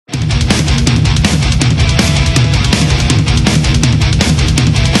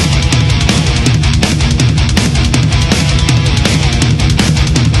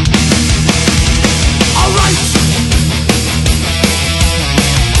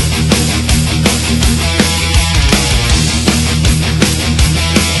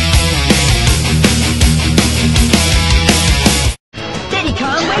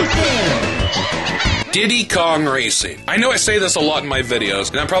Diddy Kong Racing. I know I say this a lot in my videos,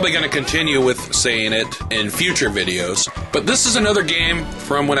 and I'm probably going to continue with saying it in future videos, but this is another game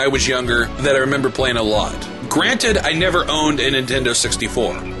from when I was younger that I remember playing a lot. Granted, I never owned a Nintendo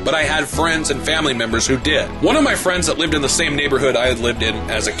 64, but I had friends and family members who did. One of my friends that lived in the same neighborhood I had lived in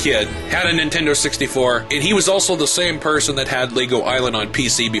as a kid had a Nintendo 64, and he was also the same person that had Lego Island on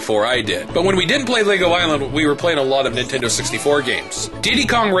PC before I did. But when we didn't play Lego Island, we were playing a lot of Nintendo 64 games. Diddy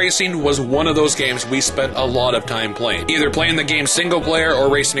Kong Racing was one of those games we spent a lot of time playing, either playing the game single player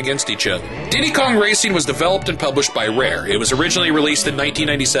or racing against each other. Diddy Kong Racing was developed and published by Rare. It was originally released in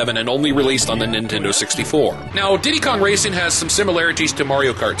 1997 and only released on the Nintendo 64. Now, Diddy Kong Racing has some similarities to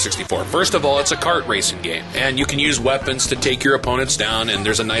Mario Kart 64. First of all, it's a kart racing game, and you can use weapons to take your opponents down, and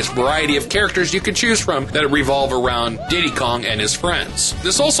there's a nice variety of characters you can choose from that revolve around Diddy Kong and his friends.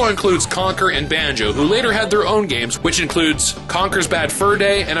 This also includes Conker and Banjo, who later had their own games, which includes Conker's Bad Fur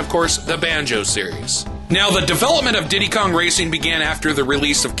Day and, of course, the Banjo series. Now, the development of Diddy Kong Racing began after the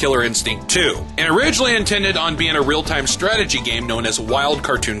release of Killer Instinct 2, and originally intended on being a real-time strategy game known as Wild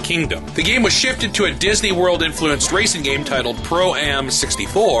Cartoon Kingdom. The game was shifted to a Disney World-influenced racing game titled Pro-Am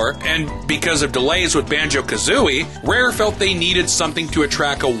 64, and because of delays with Banjo-Kazooie, Rare felt they needed something to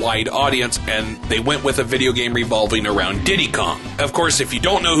attract a wide audience, and they went with a video game revolving around Diddy Kong. Of course, if you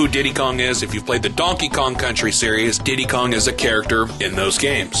don't know who Diddy Kong is, if you've played the Donkey Kong Country series, Diddy Kong is a character in those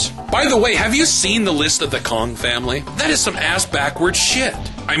games. By the way, have you seen the list of the Kong family? That is some ass-backwards shit.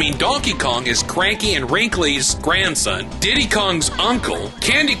 I mean, Donkey Kong is Cranky and Wrinkly's grandson, Diddy Kong's uncle,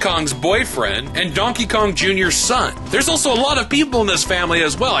 Candy Kong's boyfriend, and Donkey Kong Jr.'s son. There's also a lot of people in this family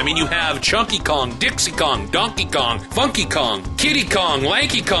as well. I mean, you have Chunky Kong, Dixie Kong, Donkey Kong, Funky Kong, Kitty Kong,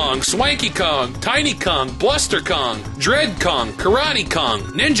 Lanky Kong, Swanky Kong, Tiny Kong, Bluster Kong, Dread Kong, Karate Kong,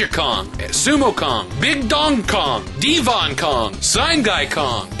 Ninja Kong, Sumo Kong, Big Dong Kong, Devon Kong, Sign Guy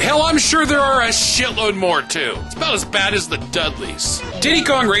Kong. Hell, I'm sure there are a shitload more too. It's about as bad as the Dudleys. Diddy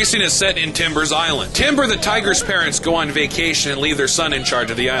Kong Racing is set in Timber's Island. Timber, the tiger's parents, go on vacation and leave their son in charge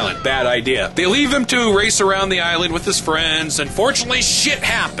of the island. Bad idea. They leave him to race around the island with his friends, and fortunately, shit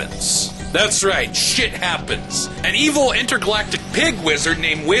happens. That's right, shit happens. An evil intergalactic pig wizard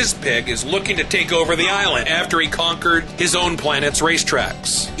named Wizpig is looking to take over the island after he conquered his own planet's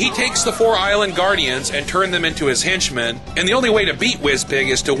racetracks. He takes the 4 island guardians and turns them into his henchmen, and the only way to beat Wizpig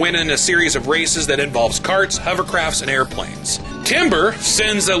is to win in a series of races that involves carts, hovercrafts, and airplanes. Timber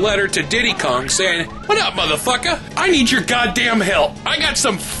sends a letter to Diddy Kong saying, "What up, motherfucker? I need your goddamn help. I got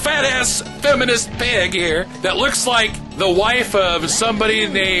some fat-ass feminist pig here that looks like the wife of somebody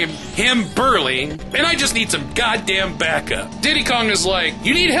named Him Burley, and I just need some goddamn backup." Diddy Kong is like,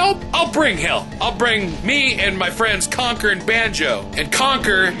 "You need help? I'll bring help. I'll bring me and my friends Conker and Banjo. And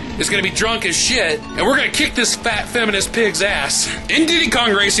Conker is going to be drunk as shit, and we're going to kick this fat feminist pig's ass." In Diddy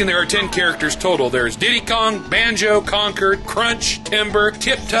Kong Racing, there are 10 characters total. There's Diddy Kong, Banjo, Conker, Crunch, Timber,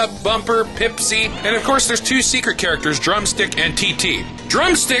 Tip Tup, Bumper, Pipsy, and of course there's 2 secret characters, Drumstick and TT.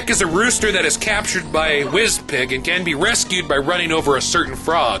 Drumstick is a rooster that is captured by Wizpig and can be rescued by running over a certain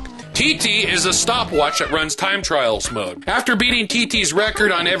frog. TT is a stopwatch that runs time trials mode. After beating TT's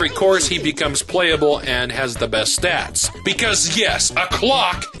record on every course, he becomes playable and has the best stats. Because yes, a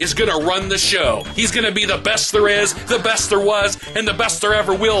clock is gonna run the show. He's gonna be the best there is, the best there was, and the best there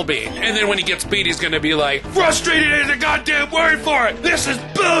ever will be. And then when he gets beat, he's gonna be like, "Frustrated is a goddamn word for it! This is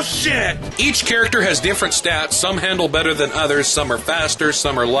bullshit!" Each character has different stats. Some handle better than others, some are faster,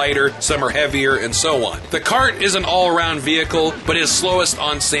 some are lighter, some are heavier, and so on. The cart is an all-around vehicle, but is slowest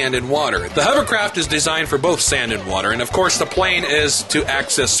on sand and water. The hovercraft is designed for both sand and water, and of course the plane is to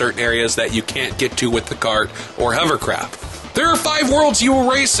access certain areas that you can't get to with the cart or hovercraft. There are 5 worlds you will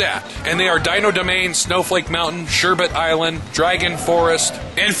race at, and they are Dino Domain, Snowflake Mountain, Sherbet Island, Dragon Forest,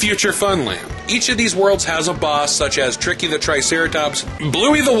 and Future Funland. Each of these worlds has a boss, such as Tricky the Triceratops,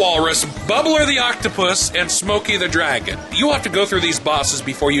 Bluey the Walrus, Bubbler the Octopus, and Smokey the Dragon. You'll have to go through these bosses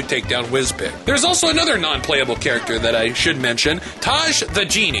before you take down Wizpig. There's also another non-playable character that I should mention, Taj the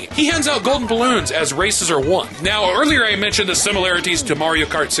Genie. He hands out golden balloons as races are won. Now, earlier I mentioned the similarities to Mario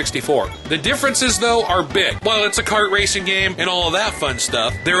Kart 64. The differences, though, are big. While it's a kart racing game and all of that fun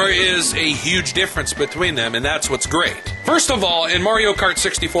stuff, there is a huge difference between them, and that's what's great. First of all, in Mario Kart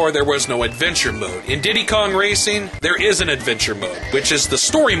 64, there was no adventure mode. In Diddy Kong Racing, there is an adventure mode, which is the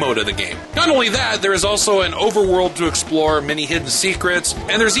story mode of the game. Not only that, there is also an overworld to explore, many hidden secrets,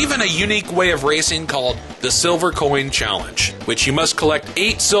 and there's even a unique way of racing called the Silver Coin Challenge, which you must collect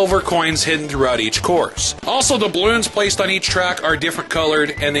 8 silver coins hidden throughout each course. Also, the balloons placed on each track are different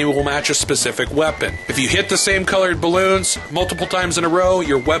colored and they will match a specific weapon. If you hit the same colored balloons multiple times in a row,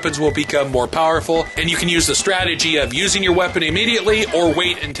 your weapons will become more powerful, and you can use the strategy of using your weapon immediately or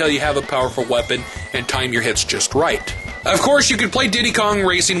wait until you have a powerful weapon and time your hits just right. Of course, you can play Diddy Kong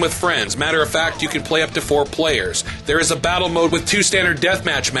Racing with friends. Matter of fact, you can play up to 4 players. There is a battle mode with 2 standard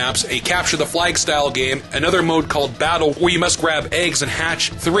deathmatch maps, a capture the flag style game, another mode called Battle where you must grab eggs and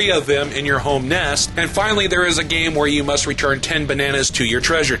hatch 3 of them in your home nest, and finally there is a game where you must return 10 bananas to your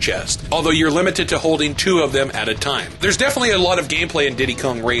treasure chest, although you're limited to holding 2 of them at a time. There's definitely a lot of gameplay in Diddy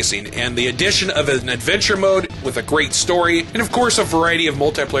Kong Racing, and the addition of an adventure mode with a great story, and of course a variety of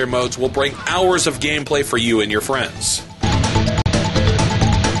multiplayer modes will bring hours of gameplay for you and your friends.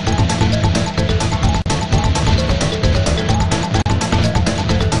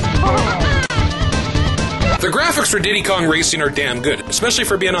 The graphics for Diddy Kong Racing are damn good, especially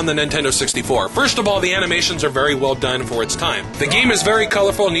for being on the Nintendo 64. First of all, the animations are very well done for its time. The game is very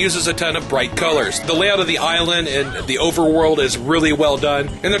colorful and uses a ton of bright colors. The layout of the island and the overworld is really well done,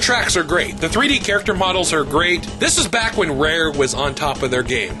 and the tracks are great. The 3D character models are great. This is back when Rare was on top of their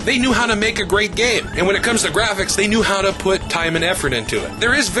game. They knew how to make a great game, and when it comes to graphics, they knew how to put time and effort into it.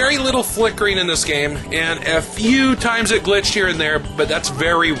 There is very little flickering in this game, and a few times it glitched here and there, but that's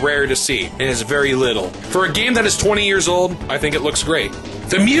very rare to see, and it's very little. For a game that is 20 years old, I think it looks great.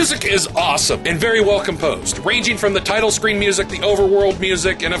 The music is awesome and very well composed, ranging from the title screen music, the overworld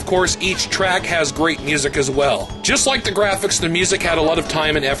music, and of course each track has great music as well. Just like the graphics, the music had a lot of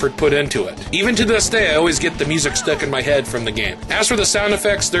time and effort put into it. Even to this day, I always get the music stuck in my head from the game. As for the sound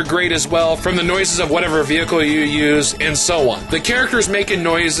effects, they're great as well, from the noises of whatever vehicle you use, and so on. The characters making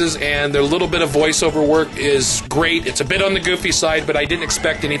noises and their little bit of voiceover work is great. It's a bit on the goofy side, but I didn't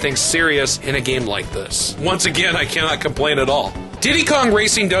expect anything serious in a game like this. Once again, I cannot complain at all. Diddy Kong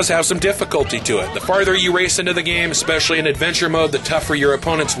Racing does have some difficulty to it. The farther you race into the game, especially in adventure mode, the tougher your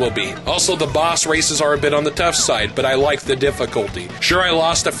opponents will be. Also, the boss races are a bit on the tough side, but I like the difficulty. Sure, I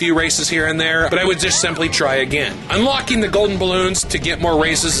lost a few races here and there, but I would just simply try again. Unlocking the golden balloons to get more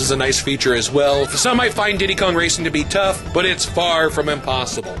races is a nice feature as well. Some might find Diddy Kong Racing to be tough, but it's far from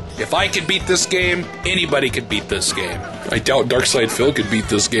impossible. If I could beat this game, anybody could beat this game. I doubt Darkside Phil could beat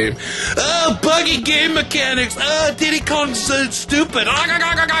this game. Oh, buggy game mechanics! Oh, Diddy Kong's so stupid!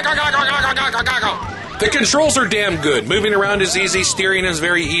 The controls are damn good. Moving around is easy, steering is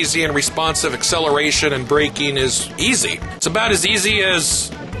very easy and responsive, acceleration and braking is easy. It's about as easy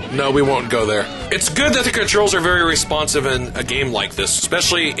as... No, we won't go there. It's good that the controls are very responsive in a game like this,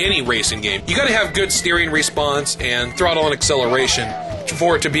 especially any racing game. You gotta have good steering response and throttle and acceleration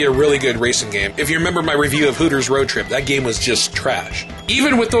for it to be a really good racing game. If you remember my review of Hooters Road Trip, that game was just trash.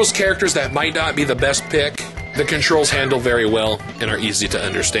 Even with those characters that might not be the best pick, the controls handle very well and are easy to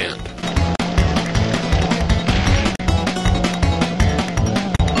understand.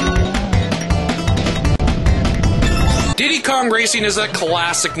 Diddy Kong Racing is a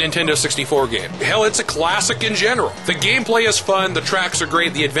classic Nintendo 64 game. Hell, it's a classic in general. The gameplay is fun, the tracks are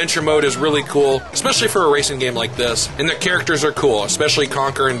great, the adventure mode is really cool, especially for a racing game like this, and the characters are cool, especially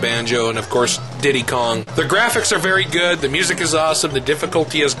Conker and Banjo, and of course, Diddy Kong. The graphics are very good, the music is awesome, the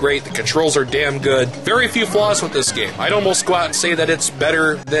difficulty is great, the controls are damn good. Very few flaws with this game. I'd almost go out and say that it's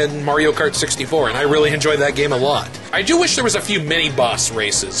better than Mario Kart 64, and I really enjoyed that game a lot. I do wish there was a few mini-boss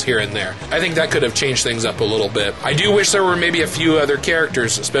races here and there. I think that could have changed things up a little bit. I do wish there were maybe a few other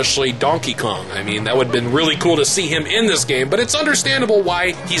characters, especially Donkey Kong. I mean, that would have been really cool to see him in this game, but it's understandable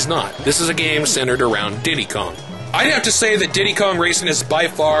why he's not. This is a game centered around Diddy Kong. I'd have to say that Diddy Kong Racing is by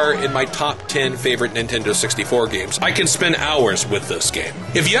far in my top 10 favorite Nintendo 64 games. I can spend hours with this game.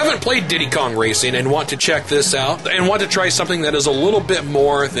 If you haven't played Diddy Kong Racing and want to check this out, and want to try something that is a little bit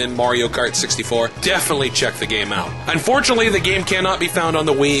more than Mario Kart 64, definitely check the game out. Unfortunately, the game cannot be found on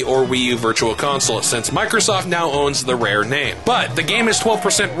the Wii or Wii U Virtual Console since Microsoft now owns the Rare name. But the game is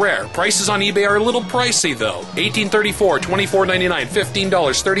 12% Rare. Prices on eBay are a little pricey though. $18.34, $24.99, $15,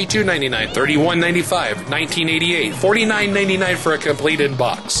 $32.99, $31.95, $19.88. $49.99 for a completed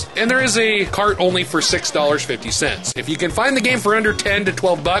box. And there is a cart only for $6.50. If you can find the game for under $10 to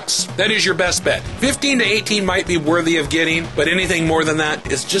 $12, that is your best bet. $15 to $18 might be worthy of getting, but anything more than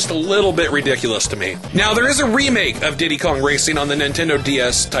that is just a little bit ridiculous to me. Now, there is a remake of Diddy Kong Racing on the Nintendo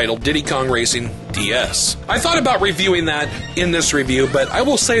DS titled Diddy Kong Racing DS. I thought about reviewing that in this review, but I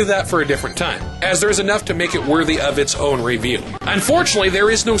will save that for a different time, as there is enough to make it worthy of its own review. Unfortunately,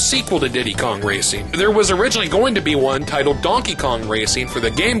 there is no sequel to Diddy Kong Racing. There was originally going to to be one titled Donkey Kong Racing for the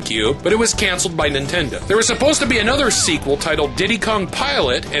GameCube, but it was canceled by Nintendo. There was supposed to be another sequel titled Diddy Kong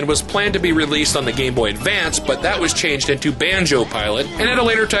Pilot and was planned to be released on the Game Boy Advance, but that was changed into Banjo Pilot, and at a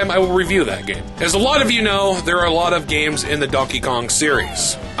later time I will review that game. As a lot of you know, there are a lot of games in the Donkey Kong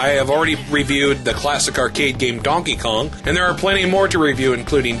series. I have already reviewed the classic arcade game Donkey Kong, and there are plenty more to review,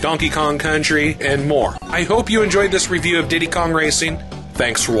 including Donkey Kong Country and more. I hope you enjoyed this review of Diddy Kong Racing.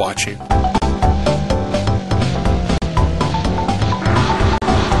 Thanks for watching.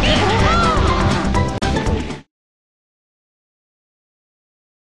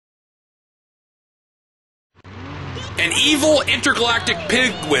 An evil intergalactic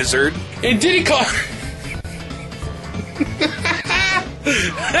pig wizard in Diddy Kong.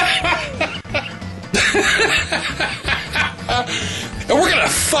 And we're gonna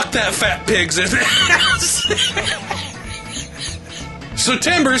fuck that fat pig's in So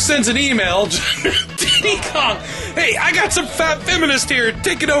Timber sends an email to Diddy Kong. Hey, I got some fat feminist here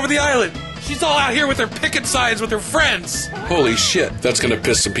taking over the island. She's all out here with her picket signs with her friends. Holy shit. That's gonna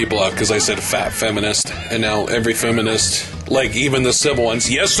piss some people off because I said fat feminist. And now every feminist, like even the civil ones,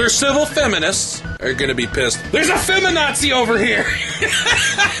 yes, they're civil feminists, are gonna be pissed. There's a feminazi over here.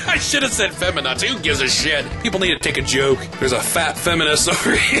 I should have said feminazi. Who gives a shit? People need to take a joke. There's a fat feminist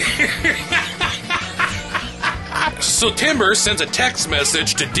over here. So Timber sends a text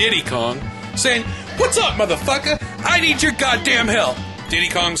message to Diddy Kong saying, "What's up, motherfucker? I need your goddamn help." Diddy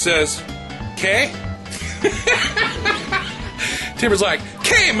Kong says, "Okay." Timber's like,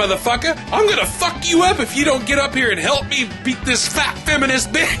 "Okay, motherfucker, I'm gonna fuck you up if you don't get up here and help me beat this fat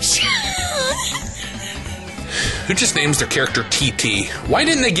feminist bitch." Who just names their character TT? Why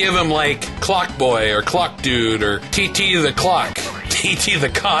didn't they give him, like, Clock Boy or Clock Dude or TT the Clock? TT the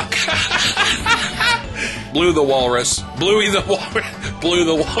Cock. Blue the Walrus. Bluey the Walrus. Blue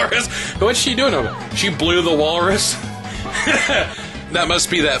the Walrus. What's she doing over there? She blew the walrus? That must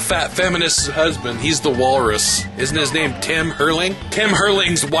be that fat feminist's husband. He's the walrus. Isn't his name Tim Hurling? Tim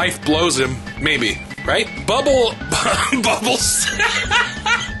Hurling's wife blows him. Maybe. Right? Bubbles.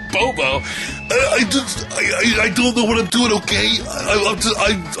 Bobo. I don't know what I'm doing, okay?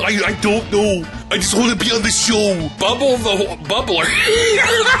 I don't know. I just want to be on the show. Bubble the Bubbler.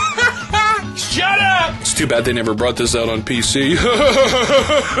 Shut up! It's too bad they never brought this out on PC.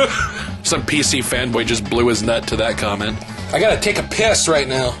 Some PC fanboy just blew his nut to that comment. I gotta take a piss right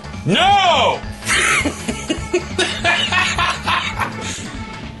now. No!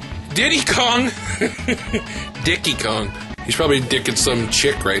 Diddy Kong. Dickie Kong. He's probably dicking some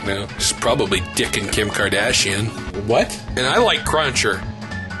chick right now. He's probably dicking Kim Kardashian. What? And I like Cruncher.